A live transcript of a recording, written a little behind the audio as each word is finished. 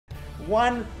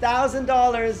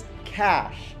$1,000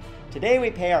 cash. Today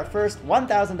we pay our first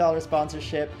 $1,000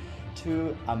 sponsorship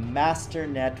to a master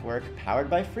network powered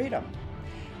by Freedom.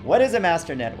 What is a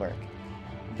master network?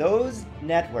 Those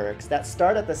networks that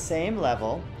start at the same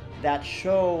level, that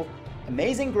show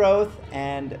amazing growth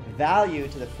and value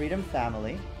to the Freedom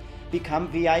family, become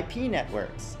VIP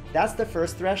networks. That's the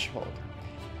first threshold.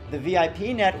 The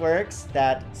VIP networks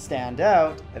that stand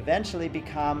out eventually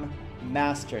become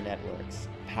master networks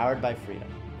powered by Freedom.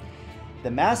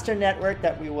 The master network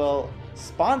that we will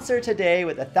sponsor today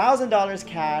with $1,000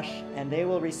 cash, and they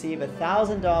will receive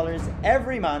 $1,000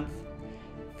 every month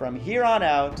from here on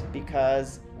out,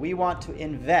 because we want to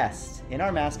invest in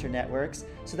our master networks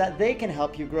so that they can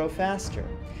help you grow faster.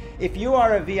 If you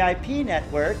are a VIP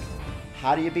network,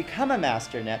 how do you become a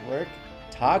master network?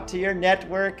 Talk to your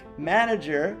network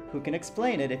manager who can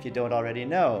explain it if you don't already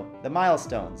know the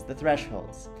milestones, the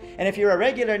thresholds. And if you're a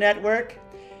regular network,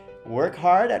 work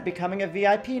hard at becoming a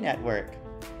VIP network.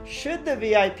 Should the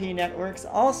VIP networks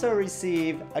also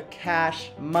receive a cash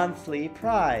monthly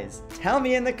prize? Tell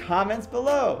me in the comments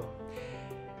below.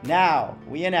 Now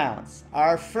we announce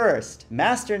our first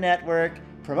master network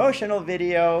promotional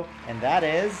video, and that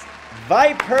is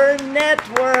Viper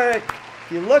Network.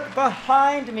 If you look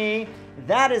behind me,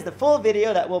 that is the full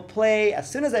video that will play as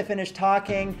soon as I finish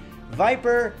talking.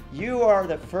 Viper, you are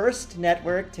the first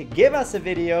network to give us a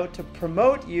video to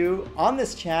promote you on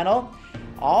this channel.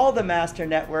 All the master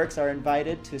networks are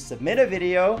invited to submit a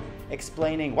video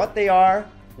explaining what they are,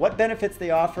 what benefits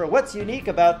they offer, what's unique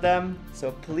about them.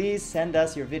 So please send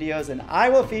us your videos and I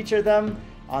will feature them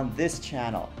on this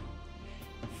channel.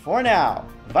 For now,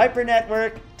 Viper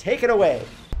Network, take it away.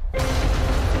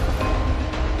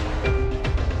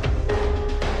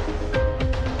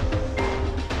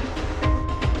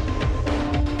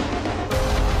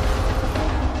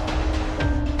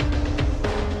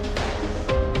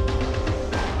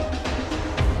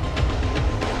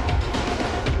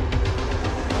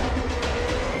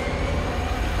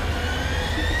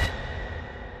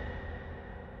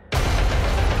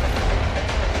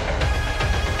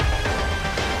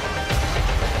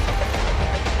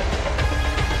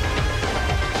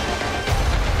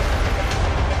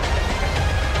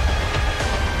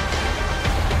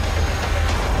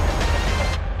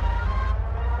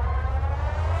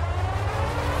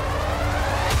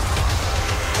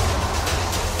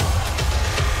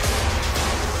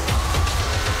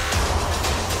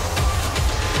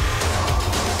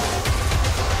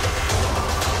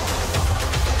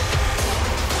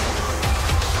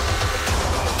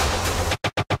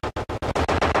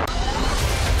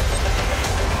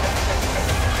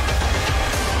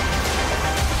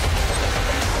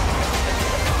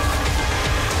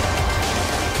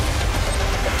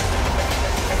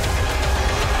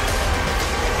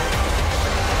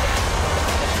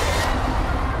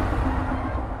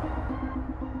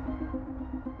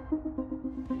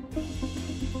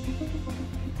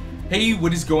 Hey,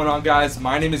 what is going on, guys?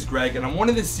 My name is Greg and I'm one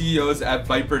of the CEOs at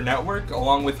Viper Network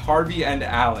along with Harvey and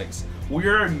Alex. We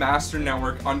are a master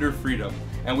network under Freedom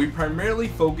and we primarily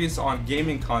focus on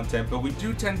gaming content, but we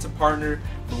do tend to partner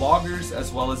vloggers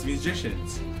as well as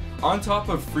musicians. On top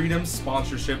of Freedom's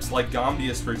sponsorships like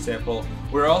Gambia's, for example,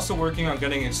 we're also working on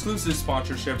getting exclusive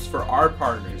sponsorships for our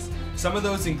partners. Some of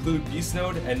those include Beast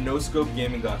Node and No Scope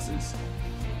gaming glasses.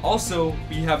 Also,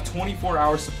 we have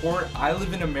 24-hour support. I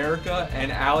live in America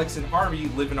and Alex and Harvey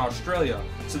live in Australia.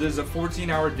 So there's a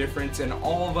 14-hour difference, and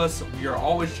all of us, we are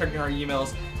always checking our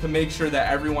emails to make sure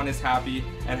that everyone is happy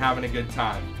and having a good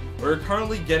time. We're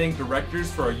currently getting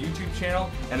directors for our YouTube channel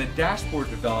and a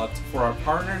dashboard developed for our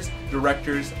partners,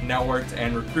 directors, networks,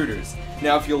 and recruiters.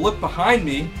 Now, if you look behind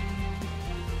me,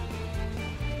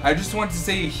 I just want to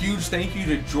say a huge thank you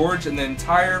to George and the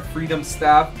entire Freedom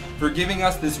staff for giving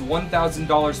us this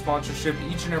 $1,000 sponsorship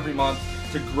each and every month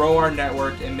to grow our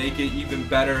network and make it even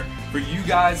better for you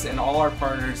guys and all our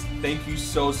partners. Thank you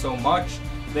so much.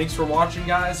 Thanks for watching,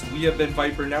 guys. We have been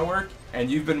Viper Network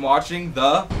and you've been watching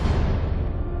the...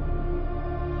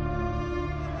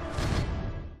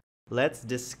 Let's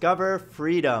discover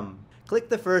Freedom. Click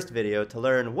the first video to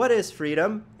learn what is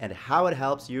Freedom and how it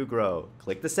helps you grow.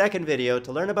 Click the second video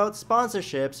to learn about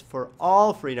sponsorships for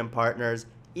all Freedom partners,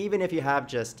 even if you have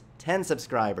just 10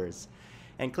 subscribers.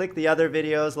 And click the other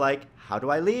videos like How Do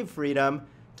I Leave Freedom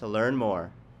to learn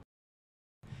more.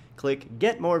 Click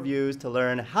Get More Views to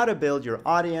learn how to build your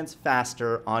audience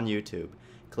faster on YouTube.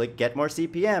 Click Get More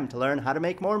CPM to learn how to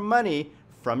make more money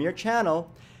from your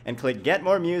channel. And click Get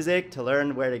More Music to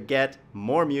learn where to get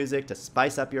more music to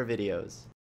spice up your videos.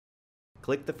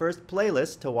 Click the first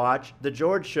playlist to watch The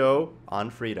George Show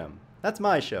on Freedom. That's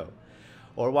my show.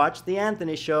 or watch The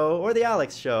Anthony Show or The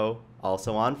Alex Show,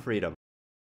 also on Freedom.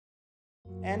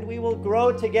 And we will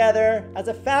grow together as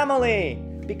a family,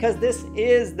 because this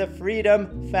is the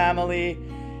Freedom family.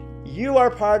 You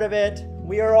are part of it,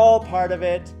 we are all part of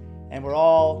it, and we're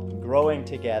all growing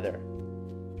together.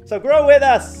 So grow with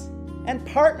us and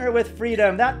partner with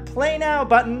Freedom. That Play Now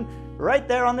button right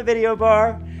there on the video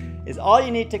bar is all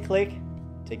you need to click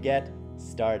to get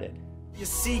started. Your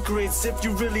secrets, if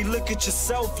you really look at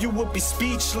yourself, you would be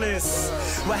speechless.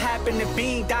 What happened to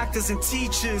being doctors and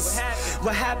teachers?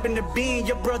 What happened to being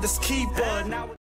your brother's keeper? Now